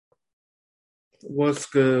What's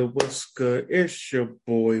good? What's good? It's your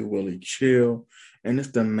boy Willie Chill, and it's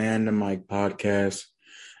the Man to Mike podcast.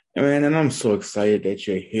 And I'm so excited that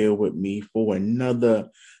you're here with me for another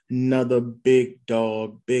big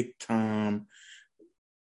dog, big time,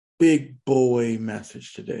 big boy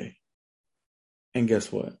message today. And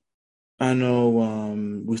guess what? I know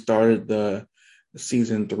we started the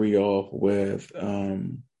season 3 off with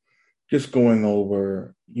just going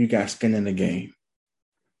over you got skin in the game.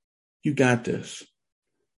 You got this.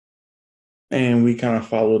 And we kind of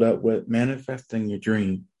followed up with manifesting your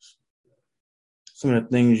dreams. Some of the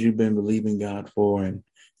things you've been believing God for and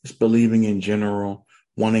just believing in general,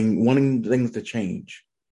 wanting things to change.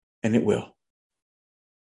 And it will.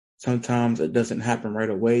 Sometimes it doesn't happen right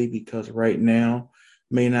away because right now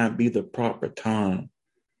may not be the proper time.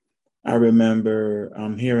 I remember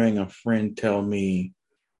hearing a friend tell me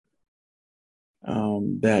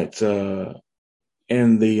that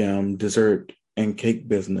in the dessert and cake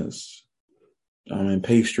business and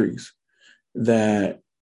pastries, that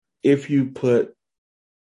if you put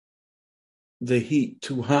the heat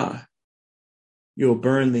too high, you'll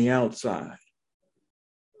burn the outside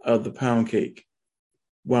of the pound cake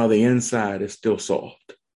while the inside is still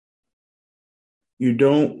soft. You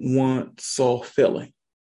don't want soft filling.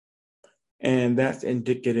 And that's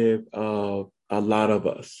indicative of a lot of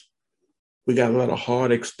us. We got a lot of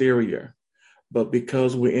hard exterior, but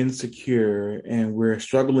because we're insecure and we're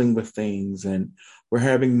struggling with things and we're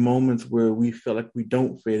having moments where we feel like we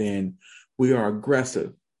don't fit in, we are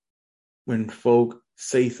aggressive when folk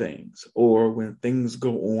say things or when things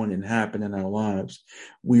go on and happen in our lives.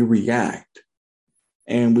 We react,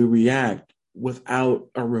 and we react without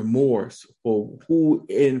a remorse for who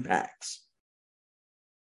it impacts.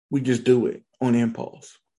 We just do it on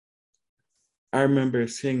impulse. I remember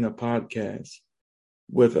seeing a podcast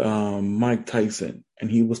with Mike Tyson,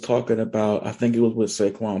 and he was talking about, I think it was with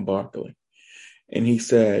Saquon Barkley, and he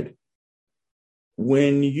said,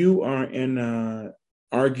 when you are in an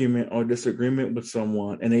argument or disagreement with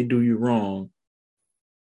someone and they do you wrong,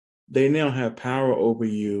 they now have power over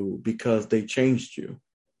you because they changed you,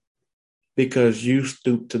 because you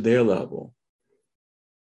stooped to their level.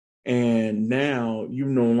 And now you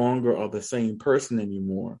no longer are the same person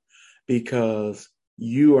anymore because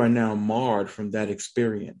you are now marred from that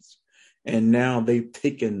experience. And now they've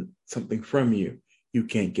taken something from you you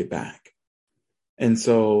can't get back. And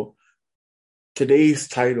so today's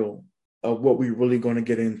title of what we're really going to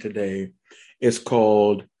get in today is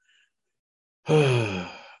called, How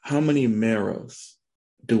Many Mirrors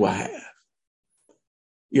Do I Have?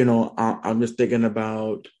 You know, I'm just thinking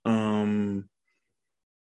about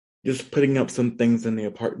just putting up some things in the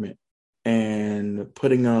apartment and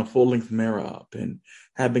putting a full-length mirror up and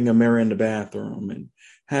having a mirror in the bathroom and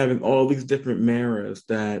having all these different mirrors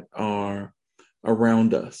that are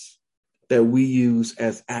around us that we use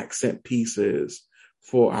as accent pieces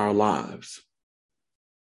for our lives.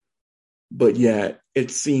 But yet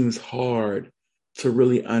it seems hard to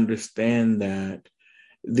really understand that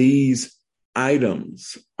these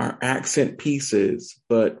items are accent pieces,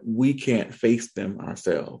 but we can't face them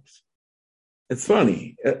ourselves. It's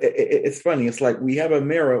funny. It's funny. It's like we have a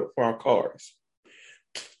mirror for our cars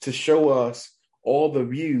to show us all the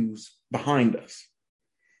views behind us.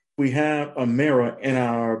 We have a mirror in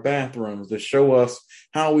our bathrooms to show us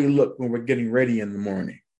how we look when we're getting ready in the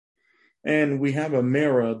morning. And we have a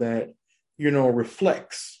mirror that,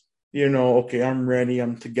 reflects, okay, I'm ready,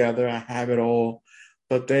 I'm together, I have it all.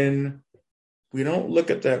 But then we don't look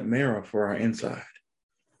at that mirror for our inside,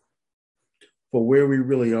 for where we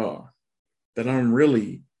really are, that I'm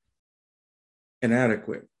really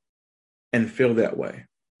inadequate and feel that way,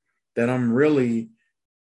 that I'm really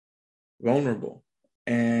vulnerable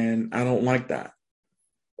and I don't like that.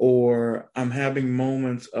 Or I'm having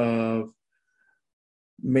moments of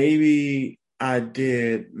maybe I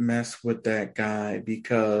did mess with that guy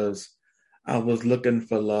because I was looking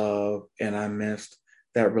for love and I missed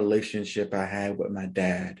that relationship I had with my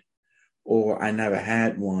dad. Or I never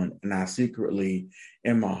had one and I secretly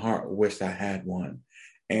in my heart wished I had one.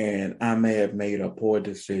 And I may have made a poor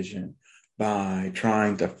decision by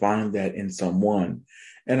trying to find that in someone.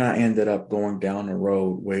 And I ended up going down a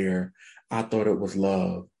road where I thought it was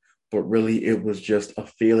love, but really it was just a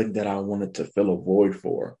feeling that I wanted to fill a void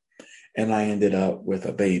for. And I ended up with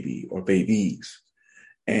a baby or babies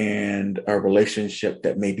and a relationship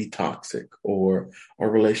that may be toxic or a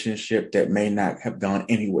relationship that may not have gone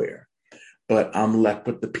anywhere. But I'm left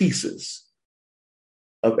with the pieces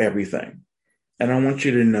of everything. And I want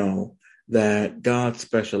you to know that God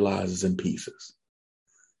specializes in pieces.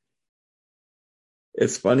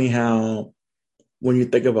 It's funny how when you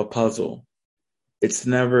think of a puzzle, It's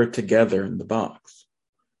never together in the box.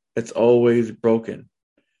 It's always broken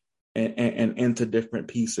and into different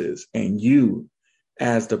pieces. And you,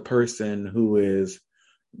 as the person who is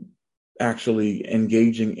actually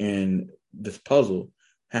engaging in this puzzle,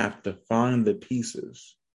 have to find the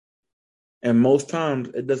pieces. And most times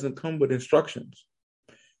it doesn't come with instructions.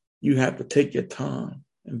 You have to take your time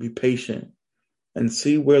and be patient and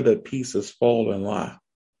see where the pieces fall and lie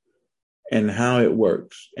and how it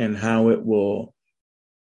works and how it will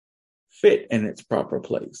fit in its proper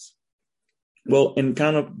place. Well, and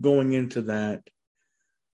kind of going into that,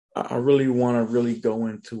 I really want to really go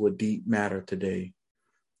into a deep matter today.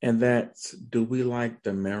 And that's, do we like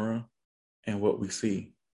the mirror and what we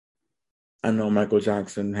see? I know Michael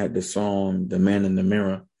Jackson had the song, The Man in the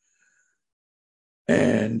Mirror.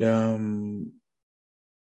 And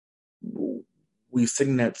we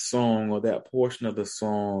sing that song or that portion of the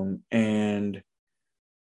song, and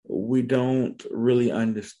we don't really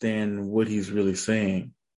understand what he's really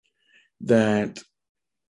saying. That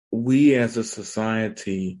we as a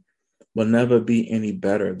society will never be any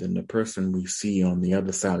better than the person we see on the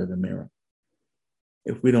other side of the mirror.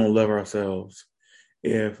 If we don't love ourselves,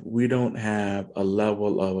 if we don't have a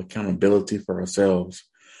level of accountability for ourselves,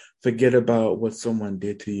 forget about what someone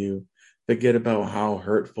did to you, forget about how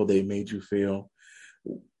hurtful they made you feel.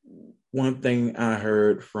 One thing I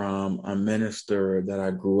heard from a minister that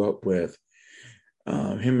I grew up with,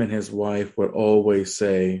 him and his wife would always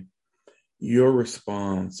say, your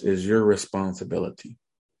response is your responsibility.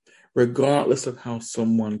 Regardless of how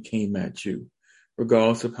someone came at you,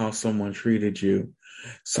 regardless of how someone treated you,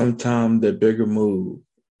 sometimes the bigger move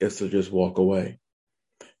is to just walk away.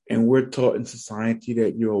 And we're taught in society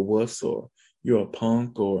that you're a wuss or you're a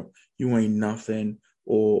punk or you ain't nothing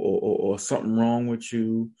or something wrong with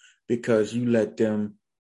you because you let them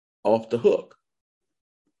off the hook.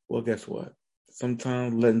 Well, guess what?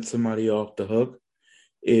 Sometimes letting somebody off the hook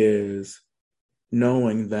is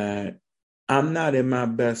knowing that I'm not in my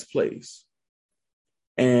best place.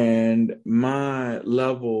 And my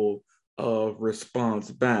level of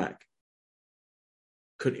response back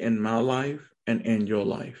could end my life and end your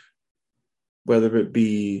life. Whether it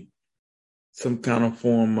be some kind of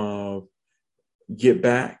form of get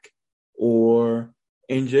back or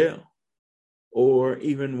in jail. Or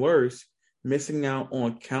even worse, missing out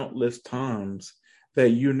on countless times that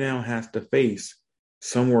you now have to face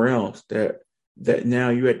somewhere else that now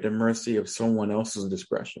you're at the mercy of someone else's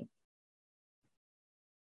discretion.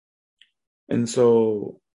 And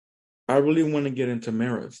so I really want to get into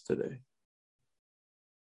mirrors today.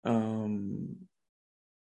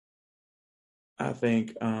 I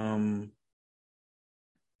think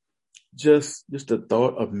just the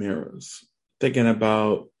thought of mirrors, thinking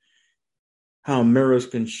about how mirrors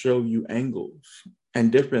can show you angles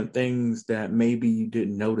and different things that maybe you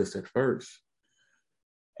didn't notice at first.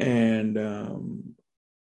 And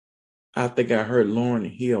I think I heard Lauryn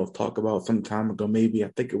Hill talk about some time ago, maybe, I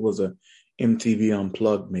think it was a MTV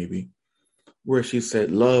Unplugged maybe, where she said,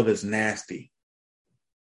 love is nasty.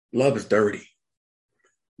 Love is dirty.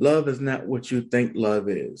 Love is not what you think love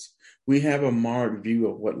is. We have a marred view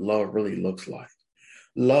of what love really looks like.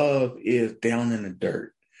 Love is down in the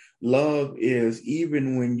dirt. Love is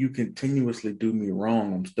even when you continuously do me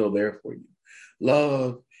wrong, I'm still there for you.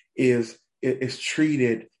 Love is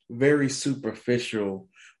treated very superficial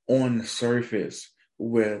on the surface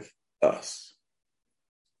with us.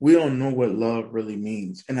 We don't know what love really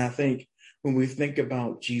means. And I think when we think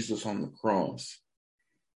about Jesus on the cross,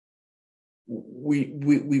 we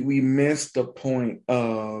miss the point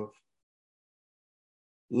of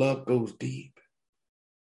love goes deep.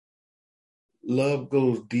 Love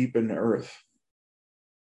goes deep in the earth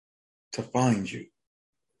to find you.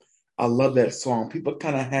 I love that song. People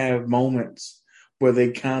kind of have moments where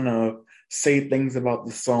they kind of say things about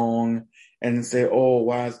the song and say, oh,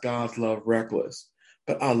 why is God's love reckless?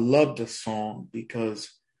 But I love the song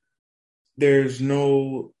because there's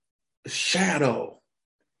no shadow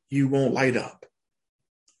you won't light up,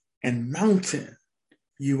 and mountain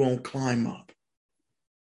you won't climb up.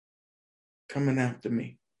 Coming after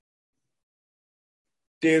me.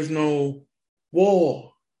 There's no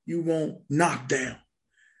wall you won't knock down.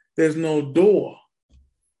 There's no door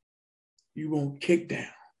you won't kick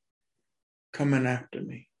down. Coming after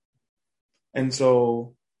me. And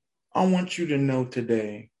so I want you to know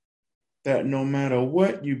today that no matter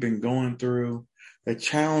what you've been going through, the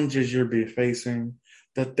challenges you'll be facing,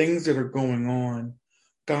 the things that are going on,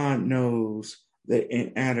 God knows the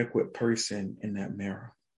inadequate person in that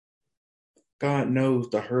mirror. God knows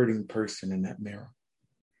the hurting person in that mirror.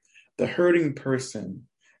 The hurting person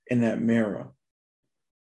in that mirror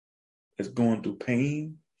is going through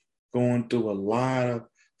pain, going through a lot of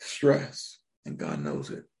stress, and God knows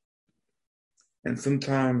it. And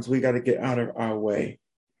sometimes we got to get out of our way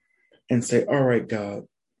and say, all right, God.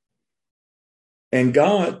 And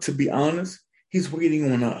God, to be honest, he's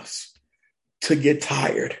waiting on us to get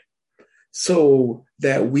tired so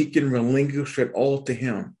that we can relinquish it all to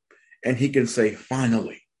him. And he can say,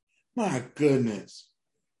 finally, my goodness,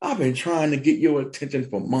 I've been trying to get your attention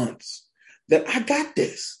for months that I got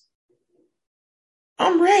this.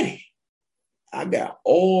 I'm ready. I got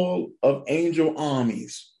all of angel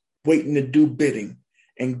armies waiting to do bidding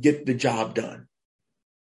and get the job done.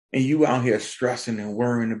 And you out here stressing and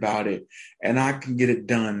worrying about it, and I can get it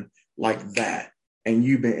done like that. And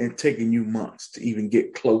it's taking you months to even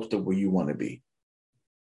get close to where you want to be.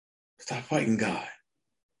 Stop fighting God.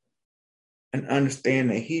 And understand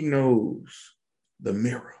that he knows the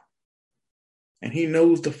mirror. And he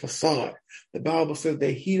knows the facade. The Bible says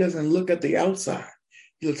that he doesn't look at the outside.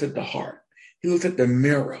 He looks at the heart. He looks at the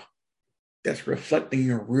mirror that's reflecting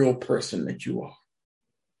your real person that you are.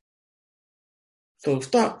 So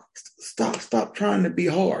stop trying to be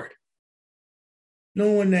hard.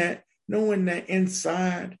 Knowing that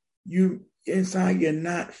inside you're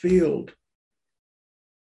not filled.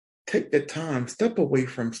 Take the time, step away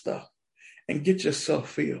from stuff and get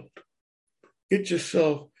yourself filled. Get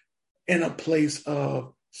yourself in a place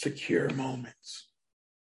of secure moments.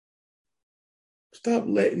 Stop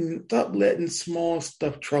letting small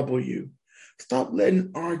stuff trouble you. Stop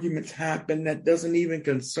letting arguments happen that doesn't even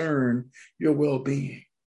concern your well-being.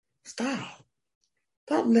 Stop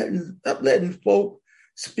letting folk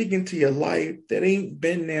speak into your life that ain't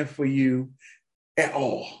been there for you at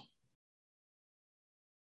all.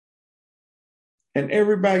 And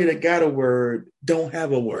everybody that got a word don't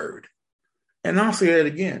have a word. And I'll say that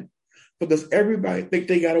again, because everybody think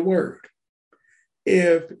they got a word.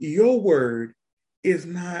 If your word is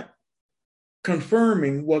not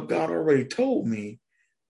confirming what God already told me,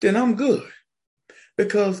 then I'm good.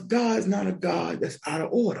 Because God's not a God that's out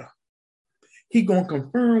of order. He's going to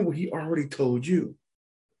confirm what he already told you.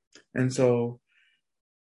 And so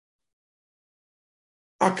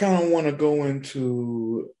I kind of want to go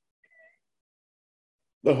into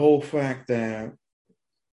the whole fact that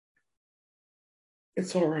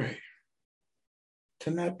it's all right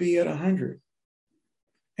to not be at 100.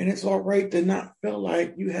 And it's all right to not feel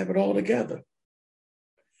like you have it all together.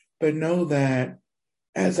 But know that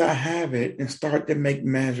as I have it and start to make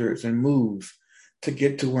measures and moves to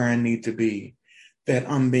get to where I need to be, that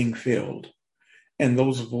I'm being filled. And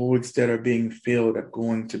those voids that are being filled are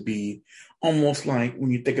going to be almost like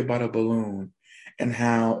when you think about a balloon and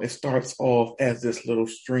how it starts off as this little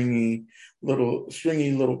stringy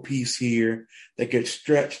little piece here that gets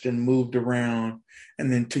stretched and moved around,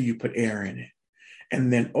 and then till you put air in it.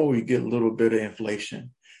 And then, you get a little bit of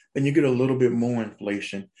inflation. Then you get a little bit more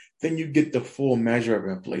inflation. Then you get the full measure of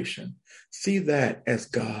inflation. See that as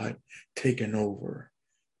God taking over,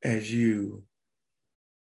 as you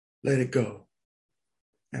let it go.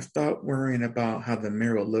 And stop worrying about how the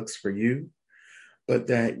mirror looks for you, but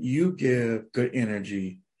that you give good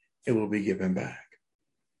energy, it will be given back.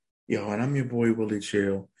 And I'm your boy, Willie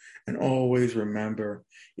Chill. And always remember,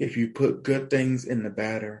 if you put good things in the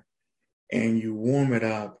batter and you warm it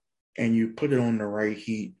up and you put it on the right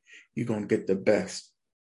heat, you're going to get the best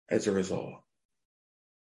as a result.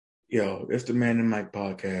 It's the Man and Mike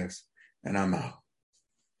podcast, and I'm out.